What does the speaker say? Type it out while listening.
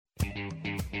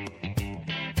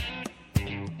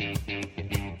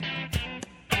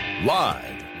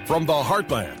Live from the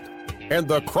heartland and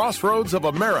the crossroads of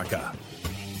America,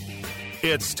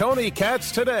 it's Tony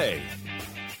Katz Today.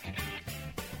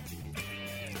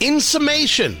 In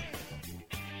summation,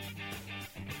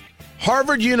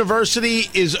 Harvard University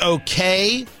is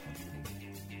okay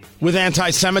with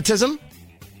anti-Semitism,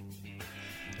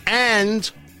 and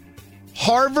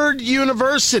Harvard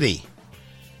University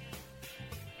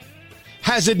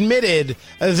has admitted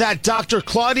that Dr.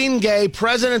 Claudine Gay,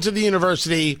 president of the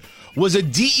university, was a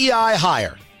DEI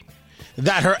hire,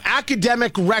 that her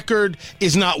academic record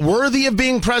is not worthy of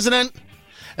being president,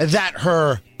 that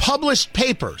her published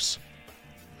papers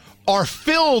are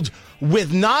filled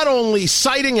with not only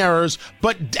citing errors,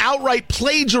 but outright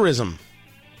plagiarism.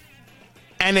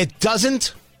 And it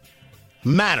doesn't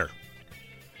matter.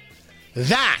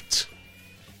 That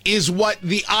is what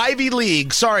the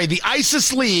the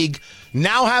ISIS League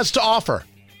now has to offer.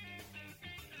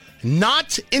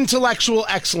 Not intellectual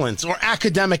excellence or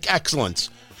academic excellence.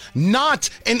 Not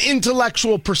an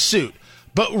intellectual pursuit,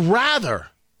 but rather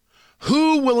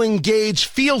who will engage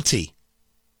fealty.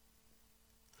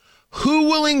 Who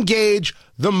will engage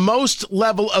the most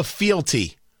level of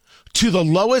fealty to the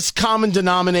lowest common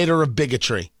denominator of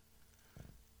bigotry?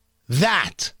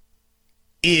 That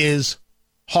is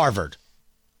Harvard.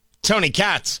 Tony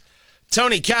Katz.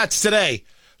 Tony Katz Today.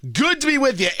 Good to be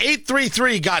with you.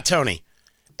 833-GOT-TONY.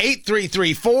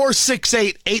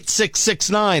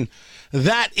 833-468-8669.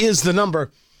 That is the number.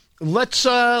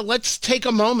 Let's take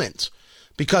a moment,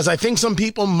 because I think some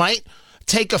people might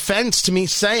take offense to me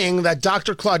saying that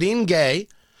Dr. Claudine Gay,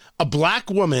 a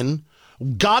black woman,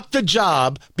 got the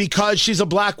job because she's a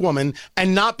black woman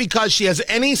and not because she has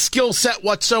any skill set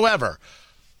whatsoever.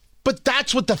 But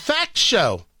that's what the facts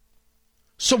show.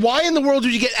 So why in the world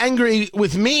would you get angry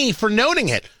with me for noting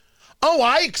it? Oh,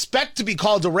 I expect to be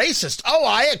called a racist. Oh,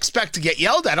 I expect to get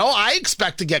yelled at. Oh, I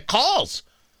expect to get calls.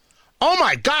 Oh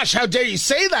my gosh, how dare you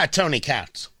say that, Tony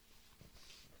Katz?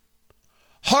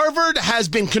 Harvard has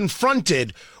been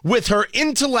confronted with her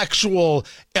intellectual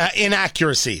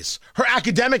inaccuracies, her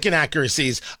academic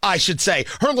inaccuracies, I should say,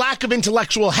 her lack of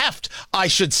intellectual heft, I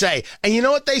should say. And you know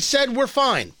what they said? We're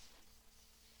fine.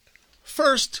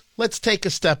 First, let's take a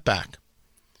step back.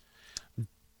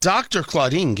 Dr.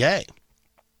 Claudine Gay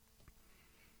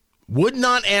would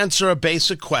not answer a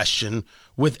basic question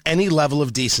with any level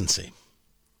of decency.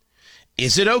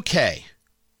 Is it okay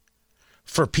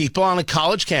for people on a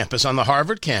college campus, on the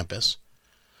Harvard campus,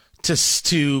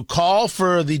 to call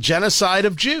for the genocide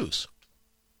of Jews?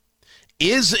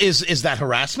 Is that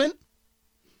harassment?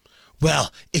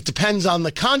 Well, it depends on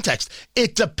the context.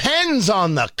 It depends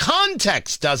on the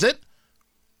context, does it?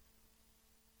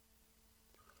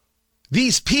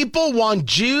 These people want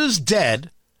Jews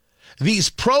dead. These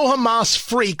pro-Hamas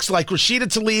freaks like Rashida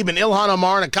Tlaib and Ilhan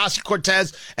Omar and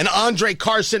Ocasio-Cortez and Andre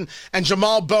Carson and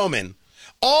Jamal Bowman,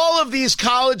 all of these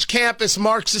college campus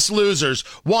Marxist losers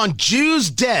want Jews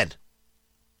dead.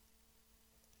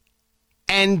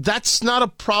 And that's not a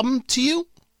problem to you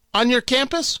on your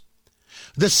campus?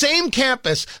 The same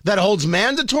campus that holds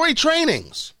mandatory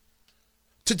trainings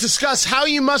to discuss how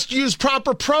you must use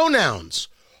proper pronouns,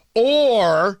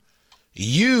 or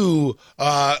you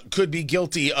could be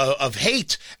guilty of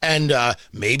hate and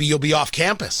maybe you'll be off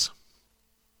campus.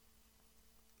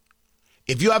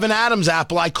 If you have an Adam's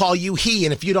apple, I call you he,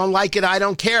 and if you don't like it, I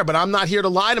don't care, but I'm not here to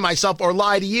lie to myself or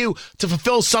lie to you to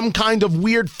fulfill some kind of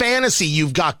weird fantasy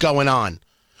you've got going on,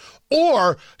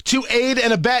 or to aid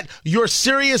and abet your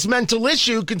serious mental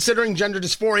issue, considering gender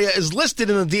dysphoria is listed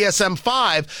in the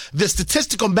DSM-5, the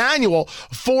statistical manual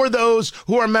for those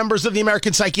who are members of the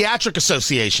American Psychiatric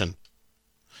Association.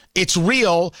 It's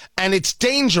real and it's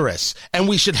dangerous, and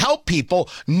we should help people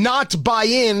not buy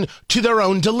in to their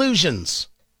own delusions.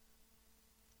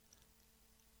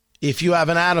 If you have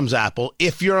an Adam's apple,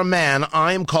 if you're a man,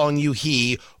 I am calling you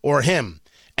he or him.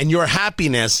 And your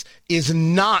happiness is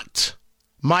not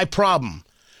my problem.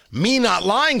 Me not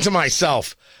lying to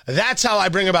myself, that's how I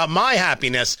bring about my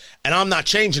happiness, and I'm not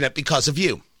changing it because of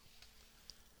you.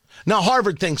 Now,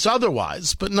 Harvard thinks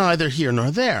otherwise, but neither here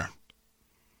nor there.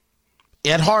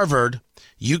 At Harvard,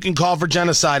 you can call for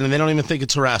genocide and they don't even think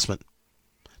it's harassment.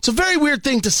 It's a very weird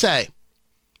thing to say.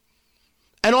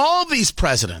 And all of these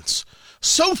presidents,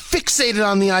 so fixated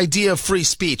on the idea of free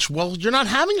speech. Well, you're not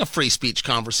having a free speech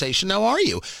conversation now, are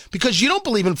you? Because you don't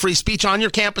believe in free speech on your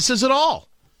campuses at all.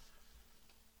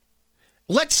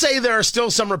 Let's say there are still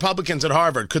some Republicans at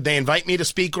Harvard. Could they invite me to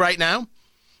speak right now?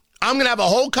 I'm going to have a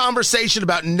whole conversation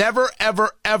about never, ever,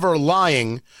 ever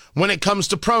lying when it comes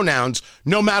to pronouns,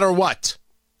 no matter what.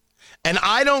 And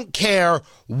I don't care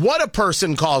what a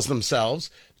person calls themselves.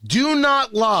 Do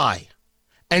not lie.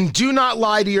 And do not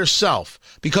lie to yourself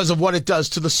because of what it does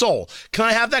to the soul. Can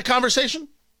I have that conversation?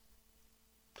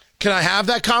 Can I have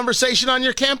that conversation on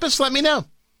your campus? Let me know.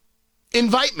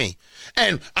 Invite me.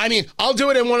 And I mean, I'll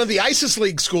do it in one of the ISIS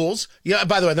League schools. Yeah,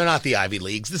 by the way, they're not the Ivy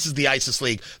Leagues. This is the ISIS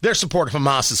League. Their support of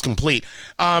Hamas is complete.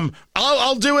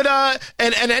 I'll do it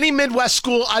in any Midwest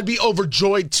school I'd be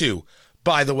overjoyed to,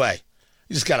 by the way.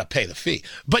 You just got to pay the fee.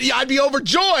 But yeah, I'd be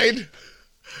overjoyed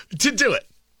to do it.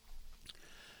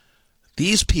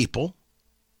 These people,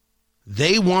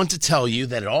 they want to tell you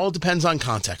that it all depends on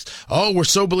context. Oh, we're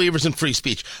so believers in free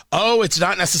speech. Oh, it's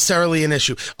not necessarily an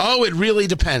issue. Oh, it really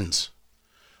depends.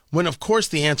 When, of course,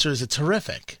 the answer is it's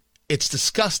horrific. It's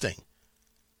disgusting.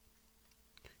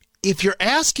 If you're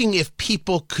asking if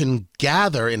people can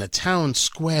gather in a town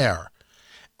square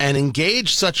and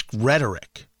engage such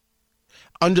rhetoric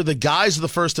under the guise of the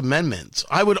First Amendment,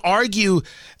 I would argue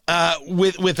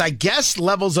with, I guess,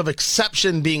 levels of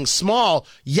exception being small,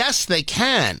 yes, they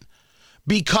can,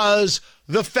 because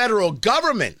the federal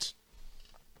government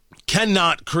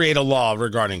cannot create a law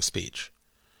regarding speech.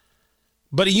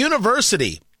 But a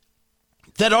university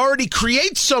that already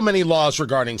creates so many laws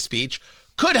regarding speech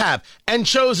could have and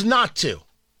chose not to.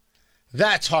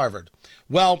 That's Harvard.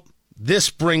 Well, this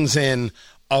brings in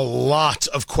a lot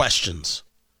of questions.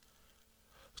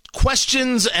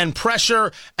 Questions and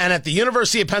pressure, and at the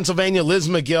University of Pennsylvania, Liz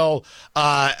McGill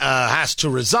has to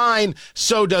resign.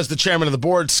 So does the chairman of the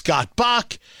board, Scott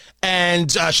Bach.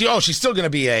 And she's still going to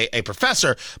be a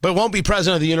professor, but won't be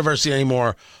president of the university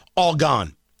anymore. All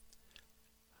gone.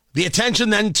 The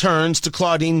attention then turns to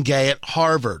Claudine Gay at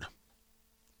Harvard.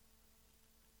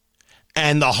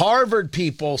 And the Harvard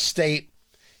people state,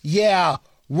 yeah,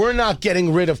 we're not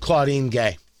getting rid of Claudine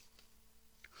Gay.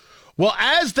 Well,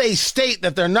 as they state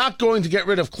that they're not going to get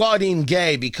rid of Claudine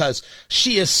Gay because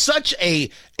she is such a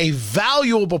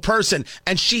valuable person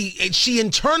and she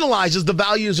internalizes the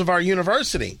values of our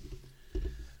university.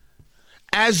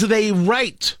 As they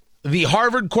write, the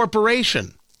Harvard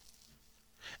Corporation,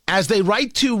 as they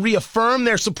write to reaffirm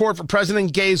their support for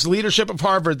President Gay's leadership of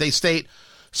Harvard, they state,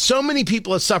 so many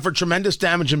people have suffered tremendous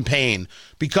damage and pain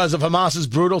because of Hamas's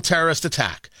brutal terrorist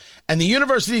attack. And the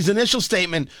university's initial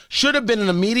statement should have been an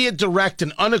immediate, direct,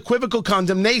 and unequivocal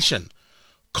condemnation.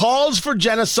 Calls for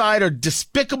genocide are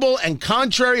despicable and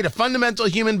contrary to fundamental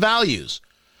human values.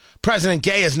 President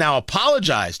Gay has now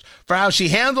apologized for how she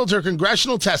handled her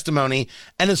congressional testimony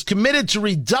and is committed to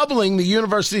redoubling the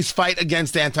university's fight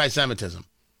against anti-Semitism.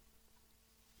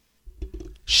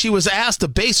 She was asked a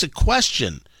basic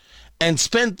question and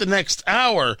spent the next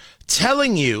hour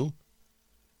telling you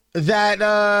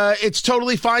that it's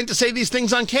totally fine to say these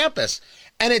things on campus.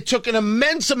 And it took an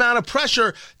immense amount of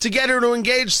pressure to get her to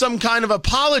engage some kind of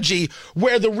apology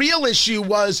where the real issue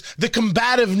was the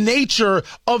combative nature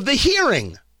of the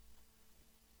hearing.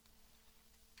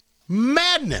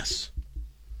 Madness.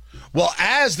 Well,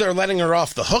 as they're letting her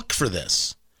off the hook for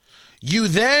this, you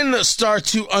then start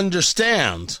to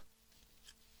understand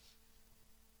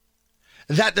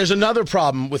that there's another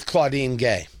problem with Claudine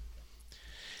Gay.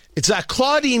 It's that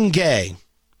Claudine Gay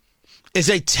is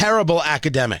a terrible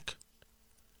academic.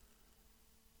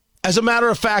 As a matter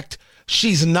of fact,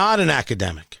 she's not an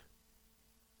academic.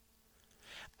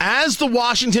 As the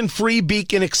Washington Free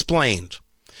Beacon explained,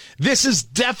 this is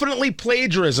definitely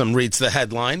plagiarism, reads the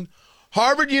headline.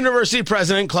 Harvard University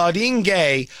President Claudine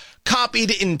Gay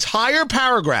copied entire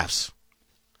paragraphs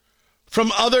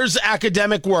from others'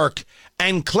 academic work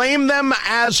and claimed them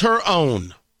as her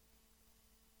own.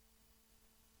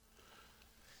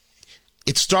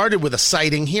 It started with a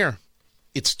citing here.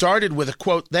 It started with a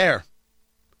quote there.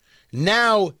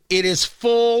 Now it is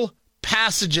full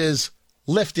passages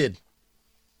lifted.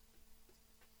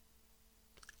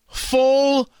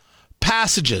 Full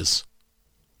passages.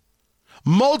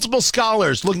 Multiple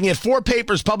scholars looking at 4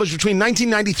 papers published between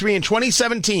 1993 and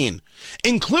 2017,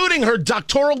 including her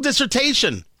doctoral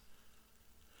dissertation,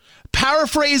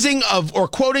 paraphrasing of or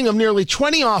quoting of nearly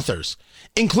 20 authors,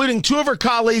 including 2 of her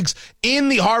colleagues in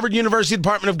the Harvard University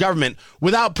Department of Government,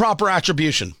 without proper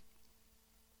attribution.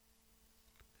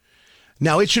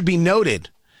 Now, it should be noted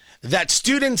that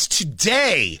students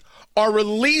today are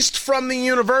released from the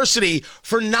university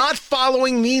for not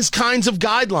following these kinds of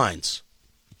guidelines.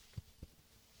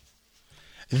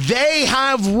 They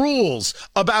have rules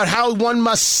about how one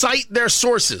must cite their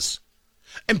sources.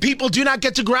 And people do not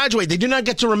get to graduate. They do not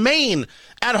get to remain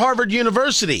at Harvard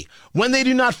University when they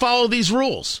do not follow these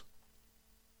rules.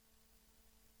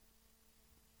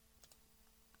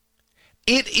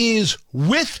 It is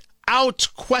without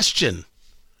question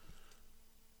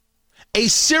a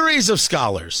series of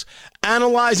scholars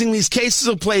analyzing these cases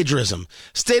of plagiarism,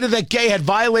 stated that Gay had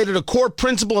violated a core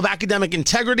principle of academic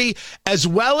integrity as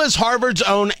well as Harvard's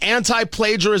own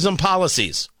anti-plagiarism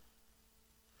policies,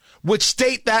 which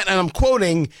state that, and I'm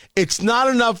quoting, "It's not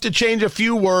enough to change a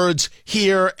few words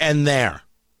here and there."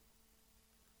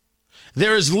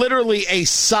 There is literally a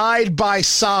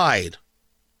side-by-side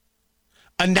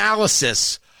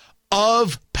analysis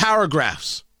of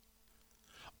paragraphs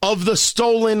of the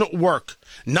stolen work,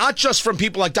 not just from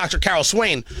people like Dr. Carol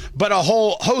Swain, but a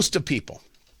whole host of people.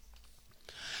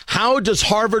 How does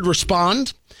Harvard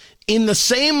respond? In the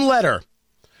same letter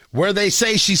where they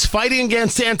say she's fighting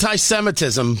against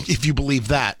anti-Semitism, if you believe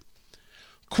that.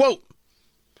 Quote,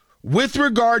 "With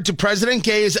regard to President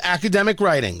Gay's academic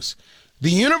writings,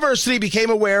 the university became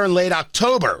aware in late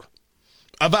October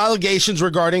of allegations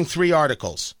regarding 3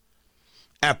 articles.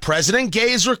 At President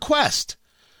Gay's request,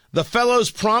 the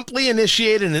fellows promptly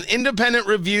initiated an independent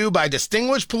review by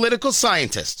distinguished political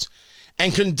scientists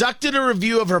and conducted a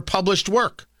review of her published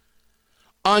work.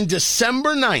 On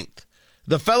December 9th,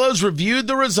 the fellows reviewed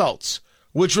the results,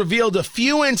 which revealed a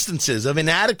few instances of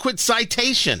inadequate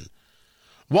citation.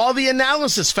 While the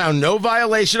analysis found no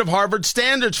violation of Harvard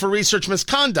standards for research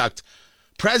misconduct,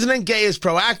 President Gay is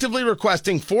proactively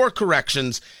requesting 4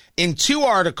 corrections in 2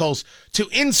 articles to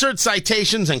insert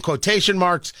citations and quotation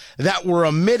marks that were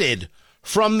omitted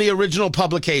from the original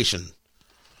publication."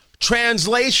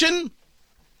 Translation: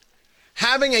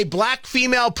 having a black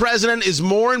female president is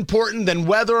more important than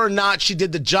whether or not she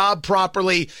did the job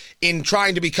properly in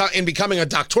trying to becoming a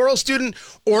doctoral student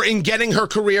or in getting her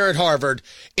career at Harvard.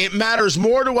 It matters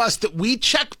more to us that we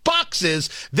check boxes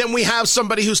than we have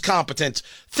somebody who's competent.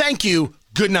 Thank you.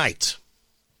 Good night.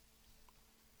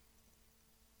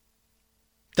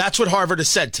 That's what Harvard has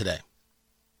said today.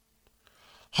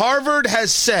 Harvard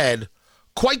has said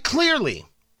quite clearly,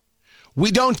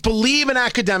 we don't believe in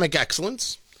academic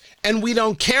excellence, and we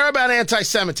don't care about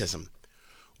anti-Semitism.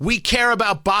 We care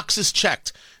about boxes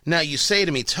checked. Now, you say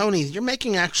to me, Tony, you're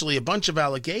making actually a bunch of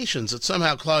allegations that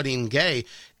somehow Claudine Gay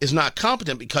is not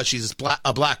competent because she's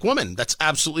a black woman. That's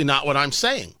absolutely not what I'm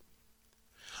saying.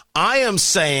 I am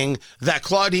saying that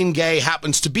Claudine Gay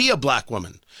happens to be a black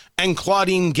woman, and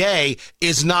Claudine Gay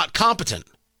is not competent.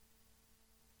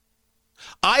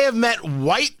 I have met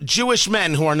white Jewish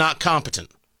men who are not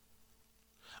competent.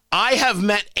 I have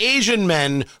met Asian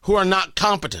men who are not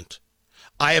competent.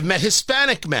 I have met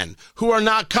Hispanic men who are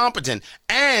not competent.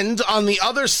 And on the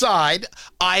other side,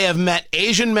 I have met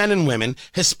Asian men and women,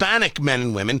 Hispanic men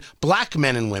and women, black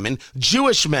men and women,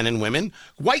 Jewish men and women,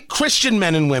 white Christian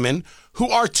men and women who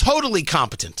are totally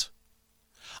competent.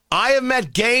 I have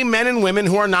met gay men and women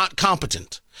who are not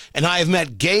competent. And I have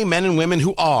met gay men and women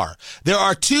who are. There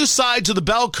are 2 sides of the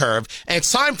bell curve, and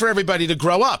it's time for everybody to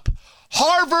grow up.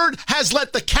 Harvard has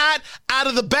let the cat out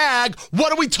of the bag.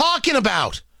 What are we talking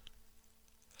about?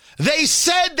 They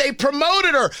said they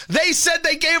promoted her. They said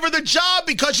they gave her the job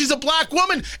because she's a black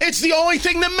woman. It's the only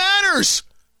thing that matters.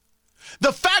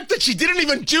 The fact that she didn't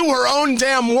even do her own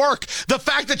damn work, the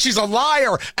fact that she's a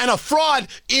liar and a fraud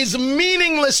is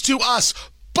meaningless to us.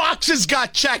 Boxes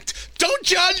got checked. Don't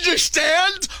you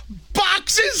understand?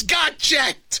 Boxes got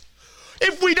checked.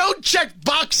 If we don't check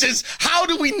boxes, how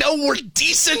do we know we're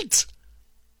decent?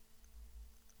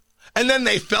 And then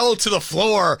they fell to the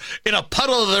floor in a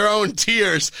puddle of their own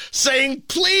tears, saying,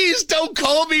 "Please don't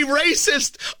call me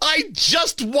racist. I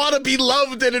just want to be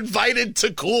loved and invited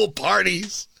to cool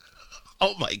parties."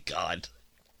 Oh, my God.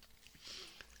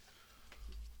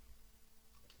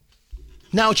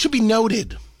 Now, it should be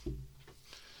noted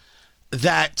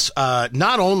that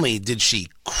not only did she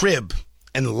crib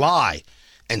and lie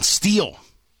and steal,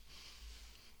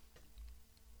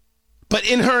 but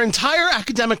in her entire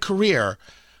academic career,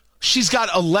 she's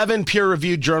got 11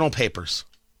 peer-reviewed journal papers.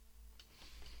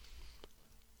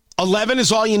 11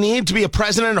 is all you need to be a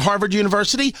president at Harvard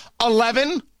University?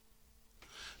 11?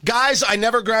 Guys, I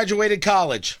never graduated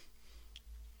college.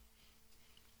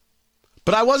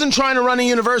 But I wasn't trying to run a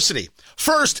university.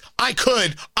 First, I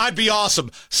could. I'd be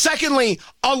awesome. Secondly,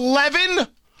 11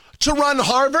 to run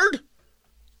Harvard?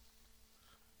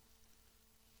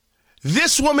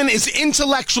 This woman is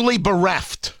intellectually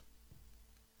bereft.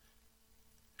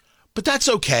 But that's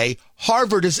okay.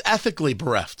 Harvard is ethically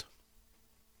bereft.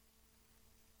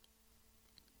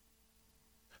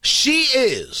 She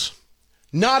is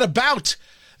not about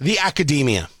the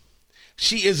academia.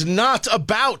 She is not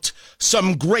about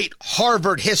some great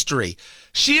Harvard history.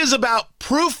 She is about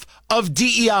proof of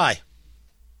DEI.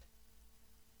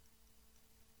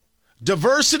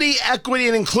 Diversity, equity,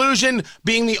 and inclusion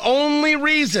being the only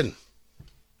reason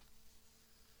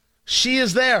she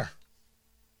is there.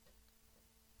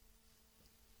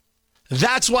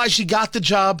 That's why she got the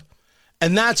job,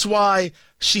 and that's why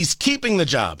she's keeping the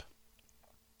job.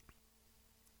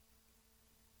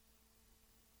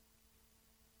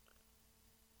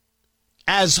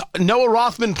 As Noah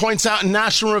Rothman points out in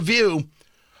National Review,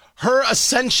 her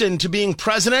ascension to being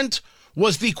president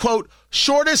was the, quote,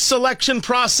 shortest selection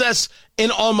process in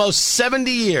almost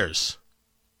 70 years.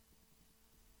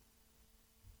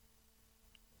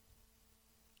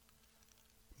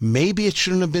 Maybe it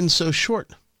shouldn't have been so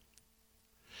short.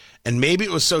 And maybe it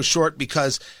was so short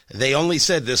because they only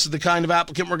said this is the kind of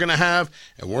applicant we're going to have,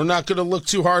 and we're not going to look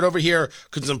too hard over here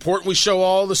because it's important we show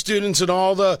all the students and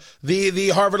all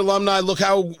the Harvard alumni, look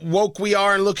how woke we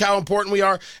are and look how important we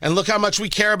are and look how much we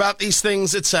care about these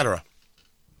things, etc.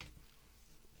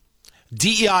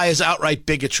 DEI is outright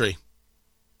bigotry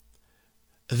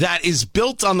that is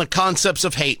built on the concepts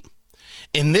of hate.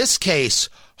 In this case,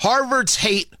 Harvard's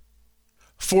hate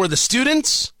for the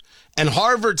students and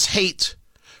Harvard's hate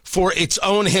for its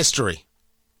own history.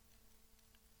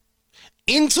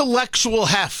 Intellectual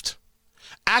heft,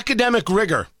 academic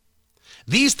rigor,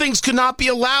 these things could not be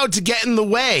allowed to get in the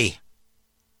way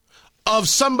of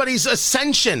somebody's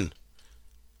ascension.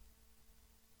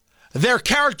 Their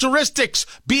characteristics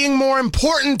being more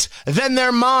important than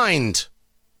their mind.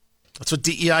 That's what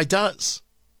DEI does.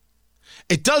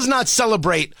 It does not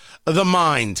celebrate the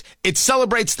mind. It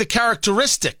celebrates the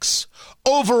characteristics.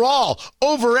 Overall,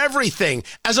 over everything.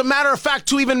 As a matter of fact,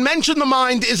 to even mention the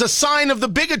mind is a sign of the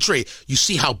bigotry. You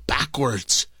see how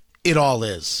backwards it all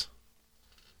is.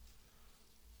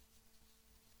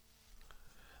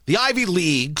 The Ivy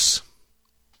Leagues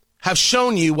have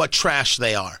shown you what trash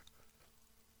they are.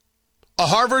 A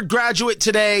Harvard graduate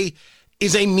today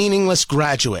is a meaningless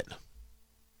graduate.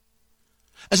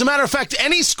 As a matter of fact,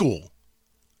 any school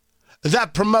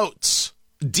that promotes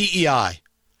DEI,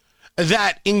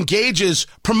 that engages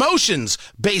promotions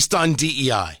based on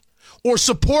DEI, or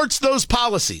supports those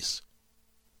policies,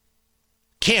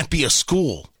 can't be a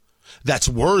school that's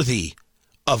worthy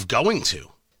of going to.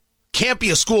 Can't be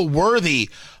a school worthy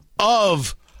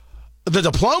of the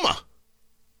diploma.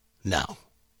 No,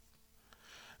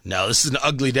 this is an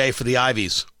ugly day for the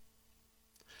Ivies.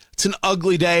 It's an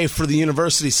ugly day for the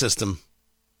university system.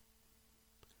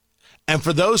 And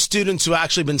for those students who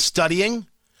actually been studying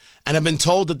and have been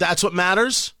told that that's what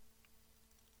matters,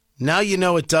 now you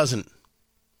know it doesn't.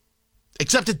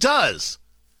 Except it does.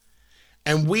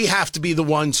 And we have to be the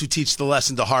ones who teach the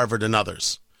lesson to Harvard and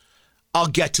others. I'll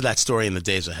get to that story in the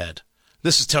days ahead.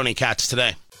 This is Tony Katz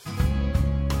Today.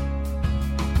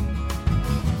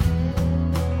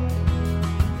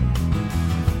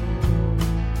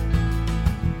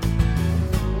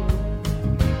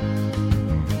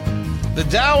 The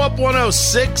Dow up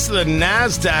 106, the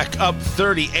NASDAQ up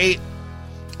 38.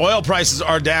 Oil prices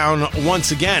are down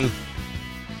once again.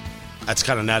 That's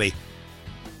kind of nutty.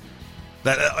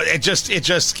 That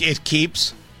it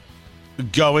keeps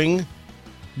going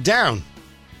down.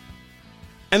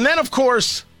 And then, of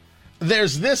course,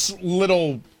 there's this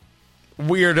little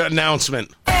weird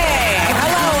announcement. Hey,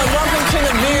 hello and welcome to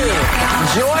The View.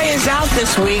 Joy is out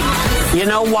this week. You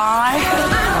know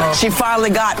why? She finally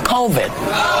got COVID.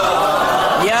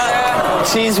 Yeah,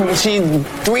 she's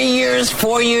 3 years,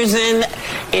 4 years in.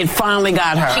 It finally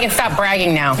got her. She can stop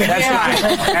bragging now. That's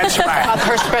right. That's right. About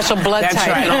her special blood That's type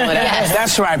right. and all of that. Yes.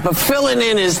 That's right. But filling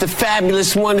in is the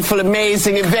fabulous, wonderful,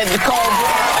 amazing Yvette Nicole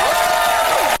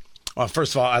Brown. Well,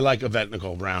 first of all, I like Yvette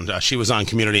Nicole Brown. She was on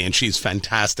Community, and she's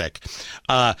fantastic.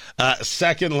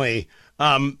 Secondly,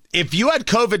 if you had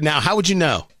COVID now, how would you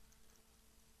know?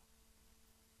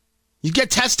 You get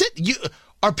tested?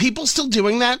 Are people still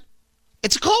doing that?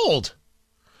 It's a cold.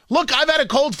 Look, I've had a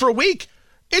cold for a week.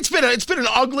 It's been an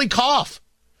ugly cough.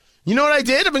 You know what I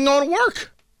did? I've been going to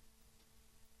work.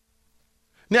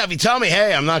 Now, if you tell me,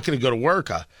 hey, I'm not going to go to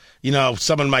work,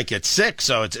 someone might get sick,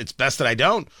 so it's best that I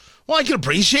don't. Well, I can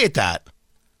appreciate that.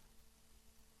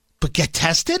 But get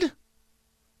tested?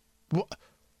 Can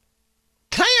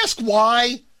I ask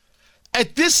why?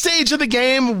 At this stage of the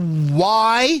game,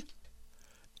 why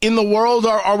in the world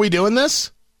are we doing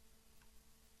this?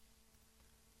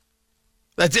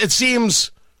 That seems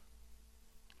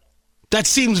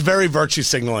very virtue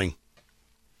signaling.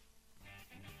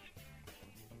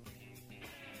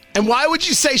 And why would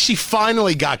you say she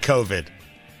finally got COVID?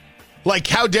 Like,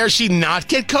 how dare she not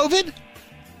get COVID?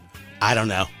 I don't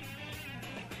know.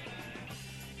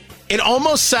 It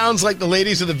almost sounds like the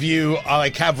ladies of The View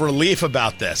have relief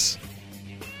about this.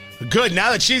 Good, now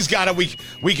that she's got it,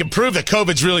 we can prove that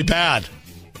COVID's really bad.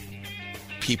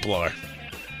 People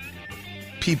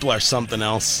are something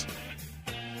else.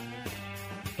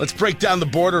 Let's break down the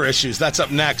border issues. That's up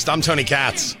next. I'm Tony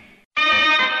Katz.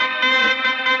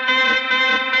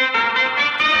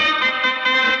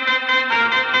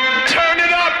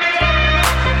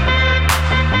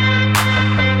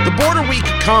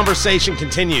 conversation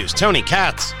continues. Tony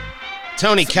Katz.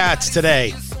 Tony Katz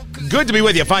today. Good to be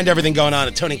with you. Find everything going on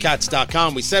at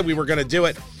TonyKatz.com. We said we were going to do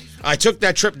it. I took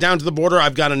that trip down to the border.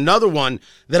 I've got another one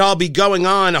that I'll be going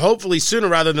on hopefully sooner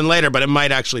rather than later, but it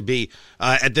might actually be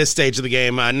at this stage of the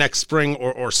game next spring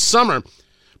or summer.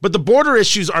 But the border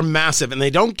issues are massive, and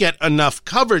they don't get enough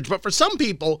coverage. But for some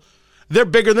people, they're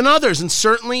bigger than others. And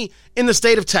certainly in the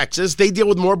state of Texas, they deal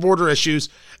with more border issues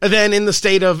than in the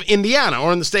state of Indiana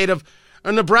or in the state of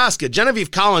Nebraska.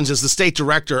 Genevieve Collins is the state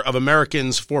director of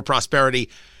Americans for Prosperity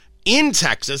in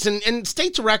Texas, and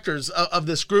state directors of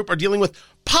this group are dealing with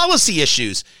policy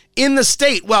issues in the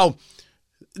state. Well,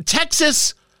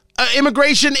 Texas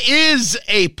immigration is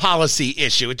a policy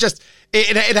issue.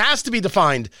 It has to be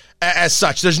defined as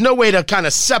such. There's no way to kind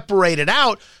of separate it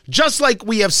out, just like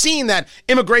we have seen that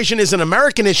immigration is an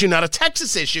American issue, not a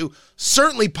Texas issue,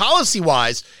 certainly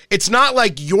policy-wise. It's not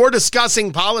like you're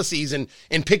discussing policies and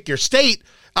pick your state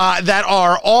that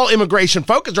are all immigration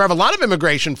focused or have a lot of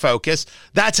immigration focus.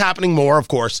 That's happening more, of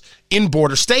course, in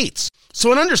border states.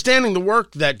 So in understanding the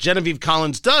work that Genevieve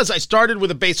Collins does, I started with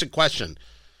a basic question.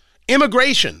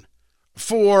 Immigration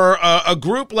for a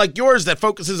group like yours that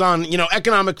focuses on,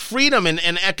 economic freedom and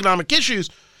economic issues,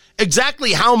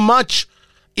 exactly how much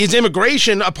is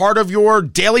immigration a part of your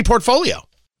daily portfolio?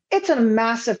 It's a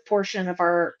massive portion of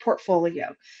our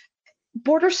portfolio.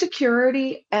 Border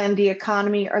security and the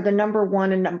economy are the number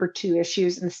one and number two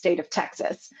issues in the state of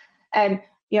Texas. And,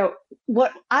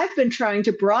 what I've been trying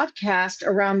to broadcast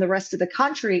around the rest of the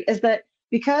country is that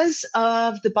because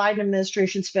of the Biden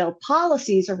administration's failed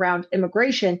policies around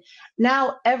immigration,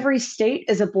 now every state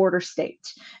is a border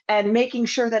state, and making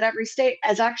sure that every state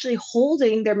is actually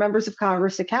holding their members of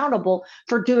Congress accountable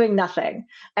for doing nothing.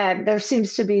 And there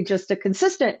seems to be just a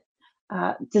consistent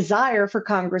desire for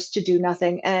Congress to do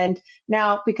nothing. And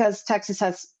now, because Texas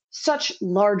has such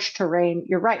large terrain,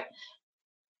 you're right.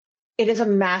 It is a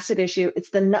massive issue. It's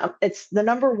the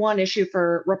number one issue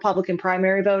for Republican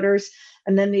primary voters,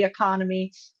 and then the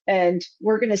economy. And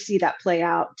we're going to see that play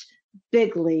out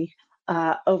bigly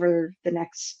over the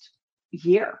next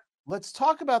year. Let's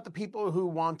talk about the people who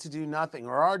want to do nothing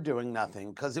or are doing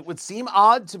nothing, because it would seem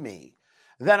odd to me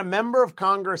that a member of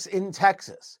Congress in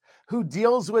Texas who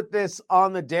deals with this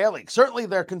on the daily, certainly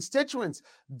their constituents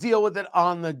deal with it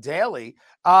on the daily,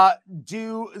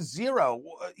 do zero.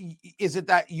 Is it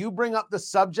that you bring up the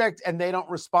subject and they don't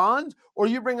respond, or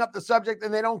you bring up the subject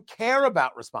and they don't care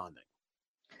about responding?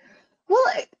 Well,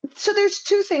 so there's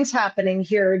two things happening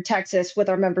here in Texas with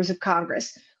our members of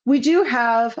Congress. We do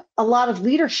have a lot of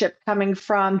leadership coming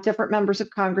from different members of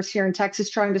Congress here in Texas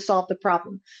trying to solve the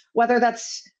problem, whether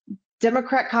that's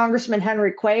Democrat Congressman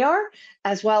Henry Cuellar,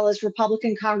 as well as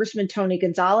Republican Congressman Tony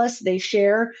Gonzalez. They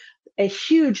share a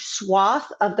huge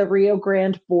swath of the Rio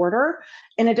Grande border.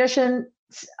 In addition,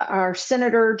 our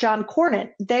Senator John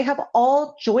Cornyn, they have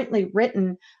all jointly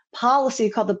written policy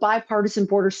called the Bipartisan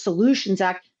Border Solutions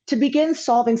Act to begin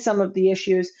solving some of the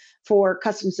issues for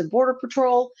Customs and Border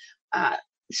Patrol,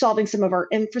 solving some of our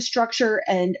infrastructure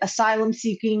and asylum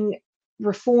seeking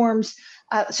reforms.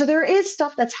 So there is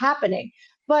stuff that's happening.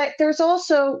 But there's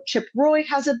also Chip Roy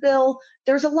has a bill.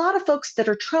 There's a lot of folks that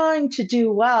are trying to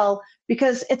do well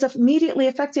because it's immediately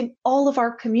affecting all of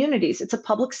our communities. It's a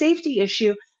public safety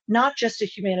issue, not just a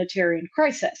humanitarian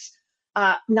crisis,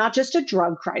 not just a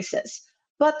drug crisis.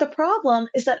 But the problem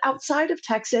is that outside of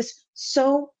Texas,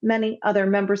 so many other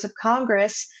members of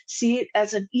Congress see it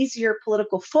as an easier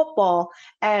political football,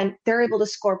 and they're able to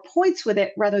score points with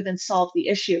it rather than solve the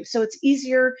issue. So it's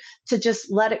easier to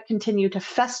just let it continue to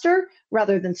fester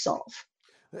rather than solve.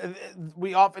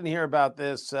 We often hear about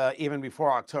this even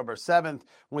before October 7th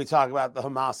when we talk about the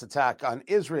Hamas attack on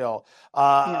Israel,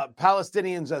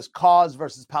 Palestinians as cause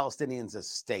versus Palestinians as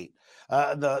state.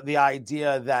 The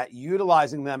idea that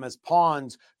utilizing them as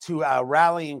pawns to a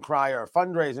rallying cry or a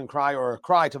fundraising cry or a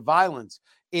cry to violence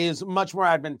is much more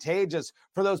advantageous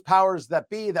for those powers that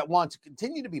be that want to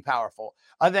continue to be powerful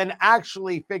than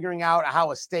actually figuring out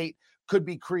how a state could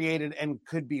be created and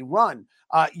could be run.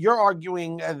 You're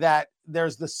arguing that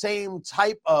there's the same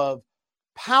type of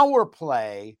power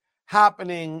play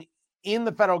happening in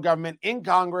the federal government, in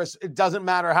Congress. It doesn't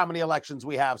matter how many elections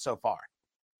we have so far.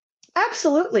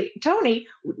 Absolutely. Tony,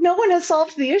 no one has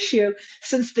solved the issue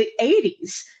since the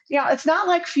 80s. It's not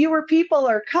like fewer people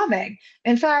are coming.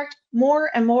 In fact,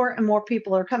 more and more and more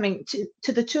people are coming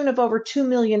to the tune of over 2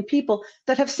 million people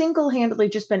that have single-handedly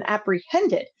just been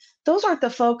apprehended. Those aren't the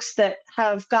folks that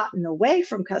have gotten away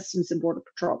from Customs and Border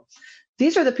Patrol.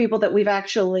 These are the people that we've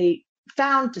actually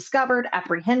found, discovered,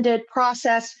 apprehended,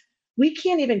 processed. We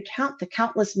can't even count the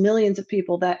countless millions of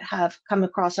people that have come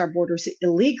across our borders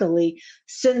illegally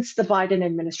since the Biden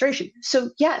administration. So,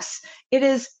 yes, it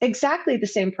is exactly the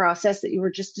same process that you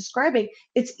were just describing.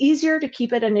 It's easier to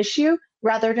keep it an issue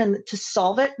rather than to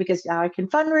solve it, because now I can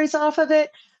fundraise off of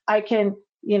it. I can,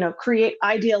 create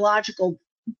ideological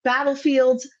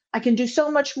battlefields. I can do so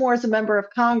much more as a member of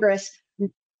Congress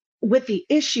with the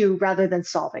issue rather than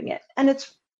solving it. And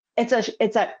it's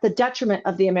at the detriment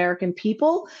of the American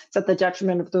people. It's at the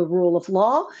detriment of the rule of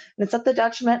law, and it's at the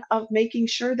detriment of making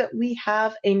sure that we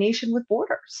have a nation with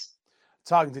borders.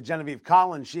 Talking to Genevieve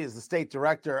Collins, she is the state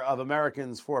director of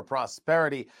Americans for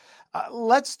Prosperity.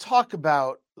 Let's talk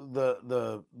about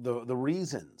the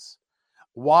reasons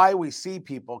why we see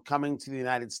people coming to the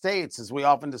United States. As we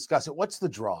often discuss it, what's the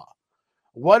draw?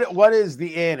 What is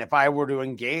the in? If I were to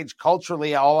engage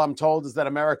culturally, all I'm told is that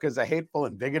America is a hateful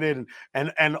and bigoted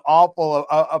and awful,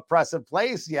 oppressive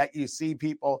place. Yet you see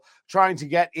people trying to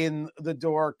get in the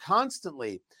door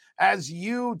constantly. As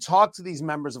you talk to these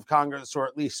members of Congress, or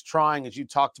at least trying, as you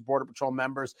talk to Border Patrol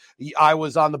members, I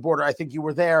was on the border. I think you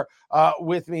were there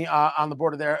with me on the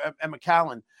border there at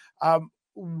McAllen.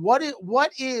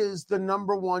 What is the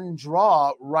number one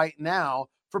draw right now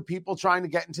for people trying to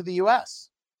get into the U.S.?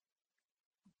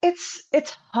 It's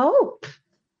hope.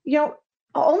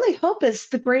 Only hope is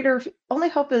Jeff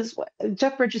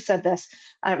Bridges said this,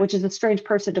 which is a strange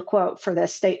person to quote for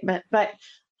this statement, but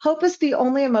hope is the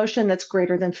only emotion that's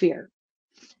greater than fear.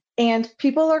 And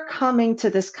people are coming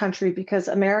to this country because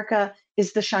America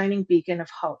is the shining beacon of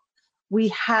hope. We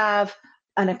have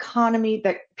an economy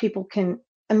that people can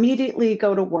immediately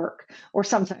go to work, or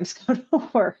sometimes go to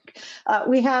work.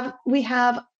 We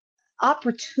have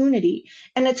opportunity,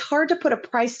 and it's hard to put a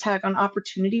price tag on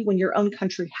opportunity when your own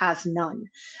country has none.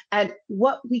 And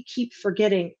what we keep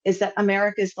forgetting is that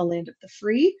America is the land of the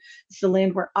free. It's the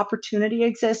land where opportunity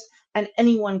exists and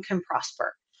anyone can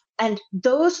prosper. And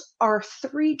those are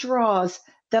three draws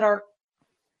that are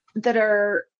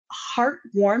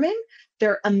heartwarming.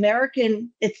 They're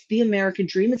American. It's the American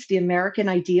dream. It's the American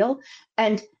ideal.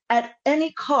 And at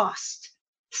any cost,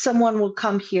 someone will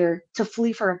come here to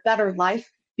flee for a better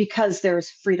life, because there's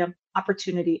freedom,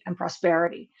 opportunity, and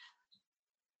prosperity.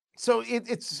 So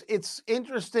it's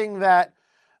interesting that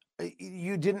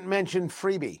you didn't mention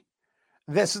freebie.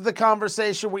 This is the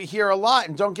conversation we hear a lot.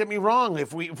 And don't get me wrong,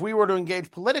 if we were to engage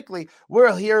politically,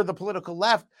 we'll hear the political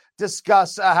left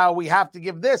discuss how we have to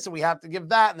give this and we have to give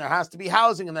that, and there has to be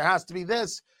housing and there has to be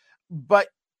this. But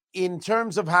in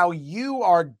terms of how you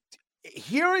are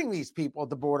hearing these people at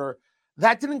the border,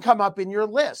 that didn't come up in your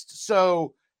list.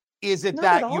 So is it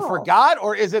that you forgot,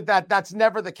 or is it that that's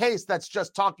never the case? That's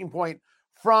just talking point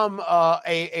from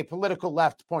a political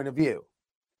left point of view?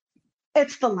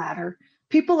 It's the latter.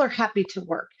 People are happy to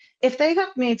work. If they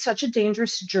have made such a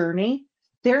dangerous journey,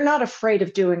 they're not afraid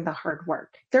of doing the hard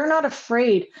work. They're not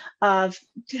afraid of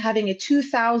having a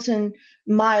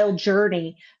 2,000-mile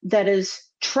journey that is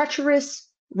treacherous,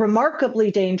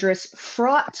 remarkably dangerous,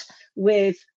 fraught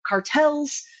with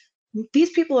cartels. These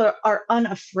people are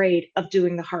unafraid of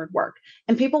doing the hard work,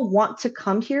 and people want to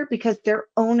come here because their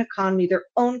own economy, their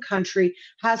own country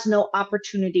has no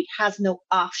opportunity, has no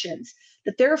options,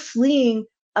 that they're fleeing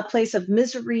a place of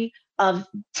misery, of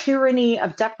tyranny,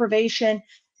 of deprivation,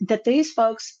 that these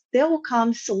folks, they will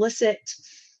come solicit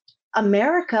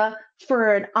America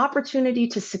for an opportunity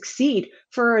to succeed,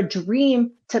 for a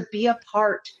dream to be a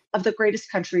part of the greatest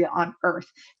country on earth.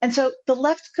 And so the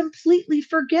left completely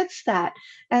forgets that.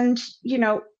 And,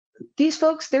 these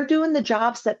folks, they're doing the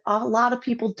jobs that a lot of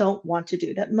people don't want to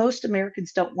do, that most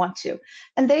Americans don't want to.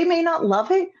 And they may not love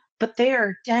it, but they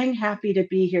are dang happy to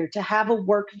be here, to have a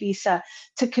work visa,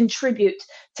 to contribute,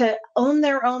 to own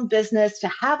their own business, to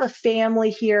have a family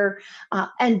here,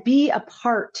 and be a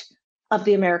part of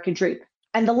the American dream.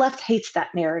 And the left hates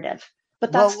that narrative.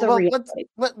 But that's the reality.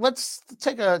 Let's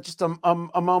take just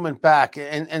a moment back,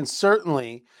 and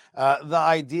certainly the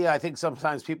idea. I think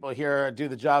sometimes people here do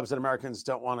the jobs that Americans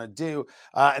don't want to do,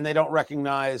 and they don't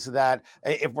recognize that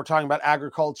if we're talking about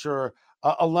agriculture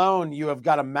alone, you have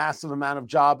got a massive amount of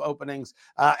job openings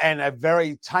and a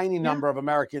very tiny number of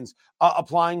Americans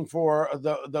applying for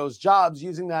those jobs.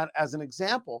 Using that as an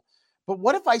example, but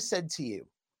what if I said to you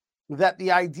that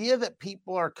the idea that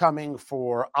people are coming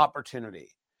for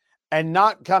opportunity and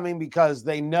not coming because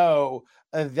they know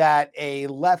that a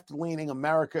left-leaning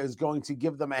America is going to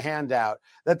give them a handout,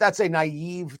 that's a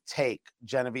naive take,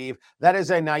 Genevieve. That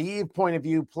is a naive point of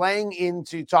view playing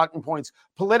into talking points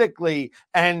politically,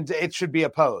 and it should be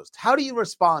opposed. How do you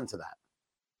respond to that?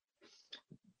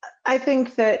 I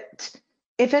think that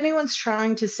if anyone's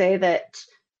trying to say that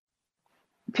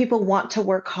people want to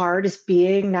work hard as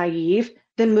being naive,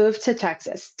 then move to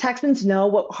Texas. Texans know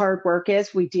what hard work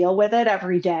is. We deal with it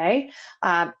every day.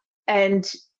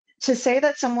 And to say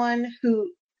that someone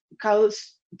who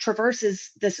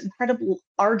traverses this incredible,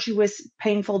 arduous,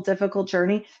 painful, difficult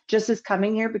journey just is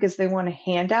coming here because they want a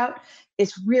handout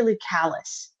is really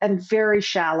callous and very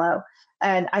shallow.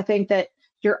 And I think that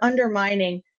you're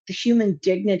undermining the human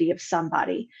dignity of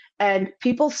somebody. And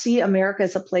people see America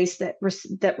as a place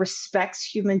that respects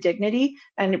human dignity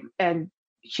and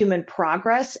human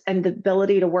progress and the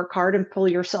ability to work hard and pull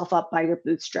yourself up by your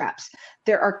bootstraps.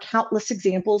 There are countless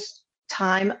examples,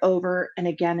 time over and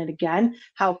again,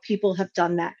 how people have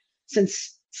done that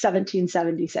since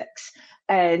 1776.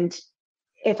 And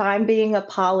if I'm being a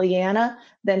Pollyanna,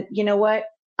 then you know what?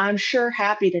 I'm sure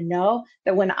happy to know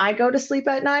that when I go to sleep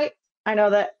at night, I know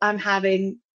that I'm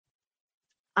having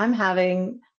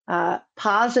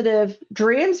positive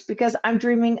dreams because I'm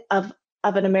dreaming of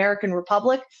an American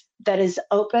republic that is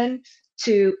open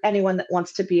to anyone that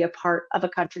wants to be a part of a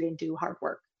country and do hard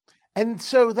work. And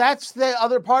so that's the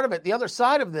other part of it. The other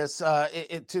side of this, to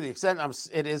the extent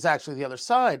it is actually the other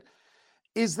side,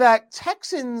 is that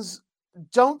Texans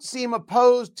don't seem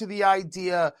opposed to the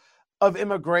idea of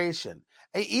immigration.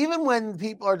 Even when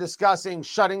people are discussing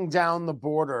shutting down the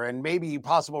border and maybe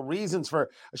possible reasons for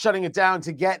shutting it down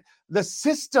to get the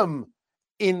system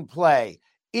in play,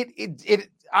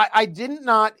 I did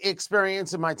not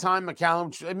experience in my time in McAllen,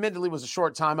 which admittedly was a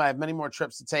short time. I have many more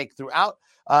trips to take throughout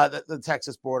the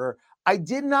Texas border. I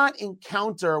did not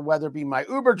encounter, whether it be my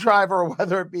Uber driver or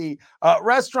whether it be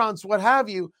restaurants, what have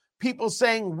you, people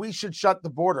saying we should shut the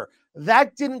border.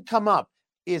 That didn't come up.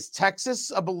 Is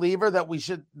Texas a believer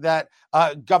that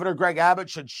Governor Greg Abbott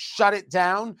should shut it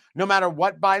down no matter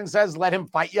what Biden says? Let him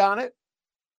fight you on it?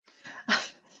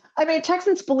 I mean,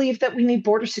 Texans believe that we need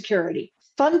border security.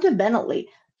 Fundamentally,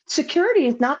 security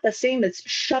is not the same as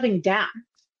shutting down.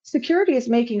 Security is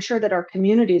making sure that our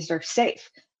communities are safe.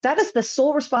 That is the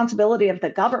sole responsibility of the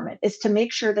government, is to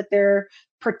make sure that they're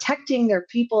protecting their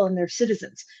people and their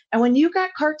citizens. And when you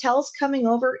got cartels coming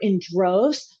over in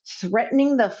droves,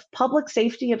 threatening the public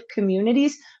safety of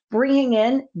communities, bringing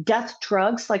in death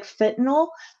drugs like fentanyl,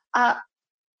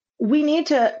 we need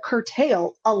to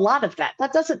curtail a lot of that.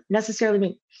 That doesn't necessarily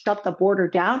mean shut the border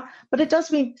down, but it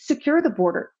does mean secure the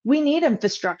border. We need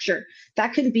infrastructure.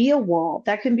 That can be a wall,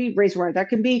 that can be raised wire, that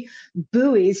can be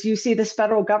buoys. You see this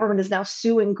federal government is now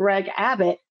suing Greg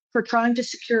Abbott for trying to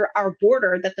secure our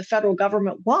border that the federal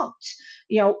government won't.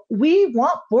 We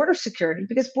want border security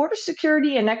because border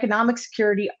security and economic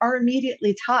security are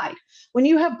immediately tied. When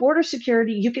you have border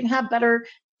security, you can have better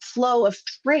flow of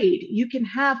trade. You can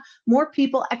have more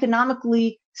people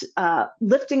economically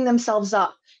lifting themselves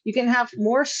up. You can have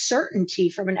more certainty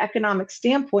from an economic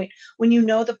standpoint when you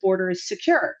know the border is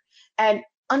secure. And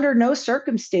under no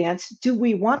circumstance do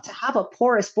we want to have a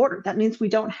porous border. That means we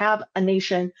don't have a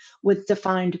nation with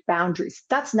defined boundaries.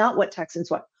 That's not what Texans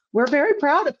want. We're very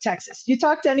proud of Texas. You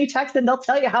talk to any Texan, they'll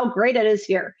tell you how great it is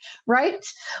here, right?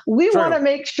 We want to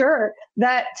make sure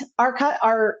that our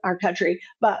country,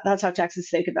 but that's how Texans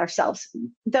think of ourselves,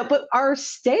 but our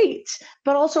state,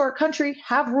 but also our country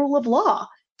have rule of law.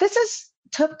 This is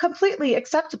completely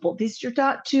acceptable. These are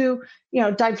not two,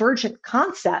 divergent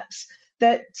concepts.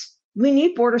 That we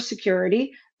need border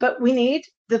security, but we need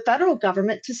the federal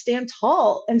government to stand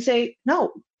tall and say,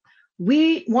 no,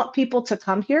 we want people to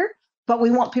come here, but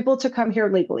we want people to come here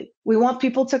legally. We want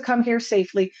people to come here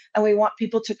safely, and we want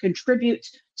people to contribute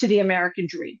to the American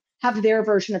dream, have their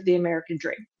version of the American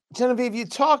dream. Genevieve, you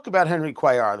talk about Henry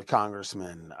Cuellar, the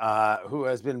congressman, who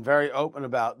has been very open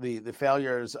about the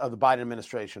failures of the Biden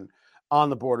administration on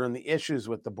the border and the issues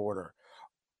with the border.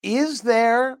 Is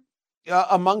there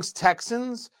amongst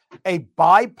Texans a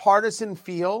bipartisan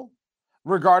feel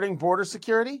regarding border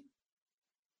security?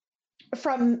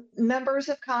 From members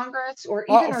of Congress or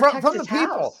even from the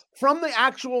people, from the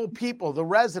actual people, the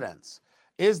residents.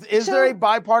 Is there a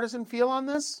bipartisan feel on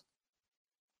this?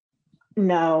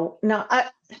 No,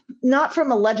 not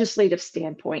from a legislative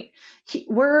standpoint.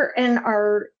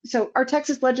 Our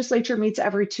Texas legislature meets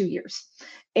every 2 years.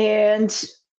 And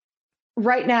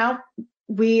right now,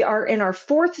 we are in our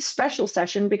fourth special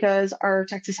session because our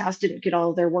Texas House didn't get all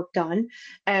of their work done.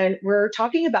 And we're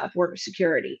talking about border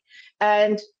security.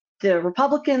 And the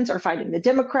Republicans are fighting the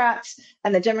Democrats,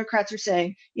 and the Democrats are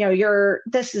saying,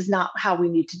 this is not how we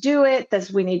need to do it.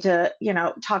 We need to,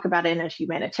 talk about it in a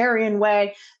humanitarian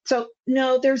way. So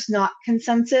no, there's not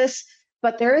consensus,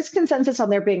 but there is consensus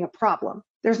on there being a problem.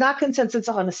 There's not consensus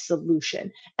on a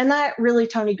solution. And that really,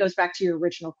 Tony, goes back to your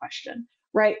original question,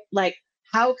 right? Like,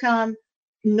 how come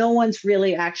no one's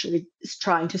really actually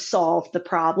trying to solve the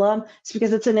problem. It's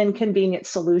because it's an inconvenient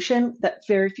solution that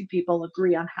very few people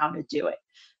agree on how to do it.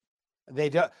 They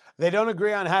don't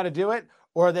agree on how to do it,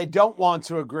 or they don't want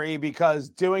to agree because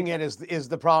doing it is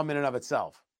the problem in and of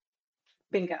itself.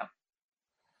 Bingo.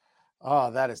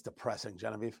 Oh, that is depressing,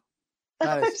 Genevieve.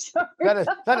 That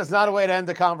is not a way to end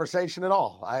the conversation at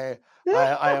all. I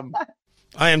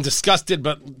am disgusted,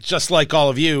 but just like all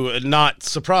of you, not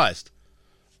surprised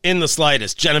in the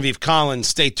slightest. Genevieve Collins,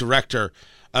 State Director,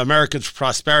 Americans for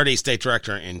Prosperity, State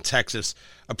Director in Texas.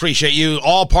 Appreciate you.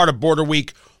 All part of Border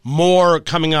Week. More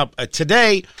coming up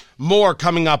today. More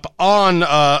coming up on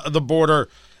the border.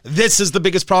 This is the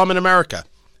biggest problem in America,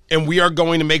 and we are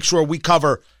going to make sure we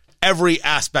cover every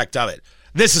aspect of it.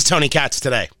 This is Tony Katz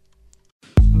Today.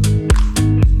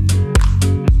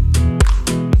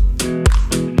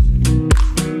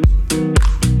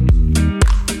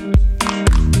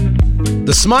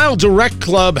 The Smile Direct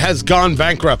Club has gone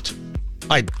bankrupt.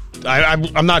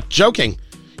 I'm not joking.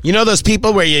 You know those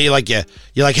people where you're like,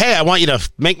 hey, I want you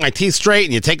to make my teeth straight,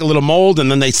 and you take a little mold,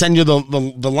 and then they send you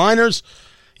the liners?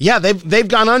 Yeah, they've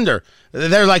gone under.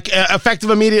 They're like,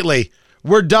 effective immediately.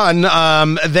 We're done.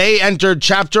 They entered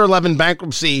Chapter 11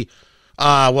 bankruptcy,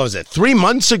 3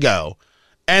 months ago.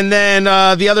 And then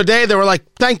the other day, they were like,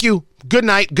 thank you, good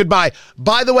night, goodbye.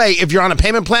 By the way, if you're on a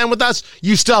payment plan with us,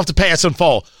 you still have to pay us in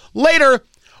full. Later,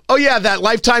 oh yeah, that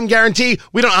lifetime guarantee,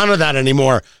 we don't honor that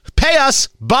anymore. Pay us,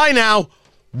 bye now.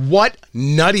 What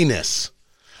nuttiness.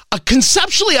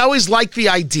 Conceptually, I always like the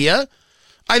idea.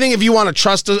 I think if you want to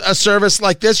trust a service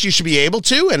like this, you should be able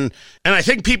to. And I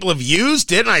think people have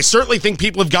used it, and I certainly think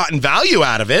people have gotten value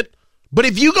out of it. But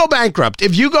if you go bankrupt,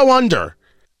 if you go under,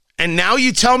 and now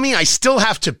you tell me I still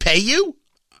have to pay you,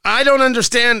 I don't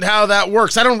understand how that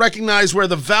works. I don't recognize where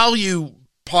the value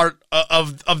part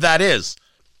of that is.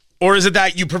 Or is it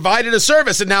that you provided a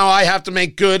service and now I have to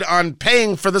make good on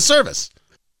paying for the service?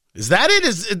 Is that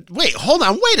it? Wait, hold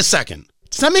on. Wait a second.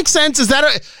 Does that make sense? Is that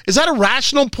a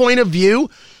rational point of view?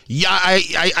 Yeah,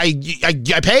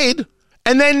 I paid,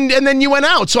 and then you went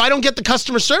out, so I don't get the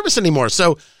customer service anymore.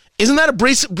 So isn't that a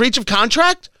breach of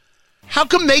contract? How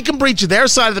come they can breach their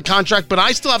side of the contract, but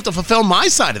I still have to fulfill my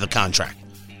side of the contract?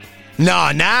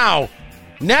 No,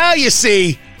 now you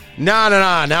see. No.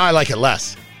 Now I like it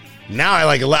less.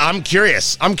 I'm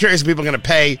curious. If people are going to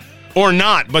pay or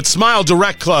not, but Smile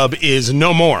Direct Club is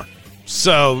no more.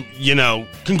 So,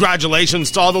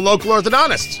 congratulations to all the local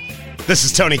orthodontists. This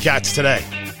is Tony Katz Today.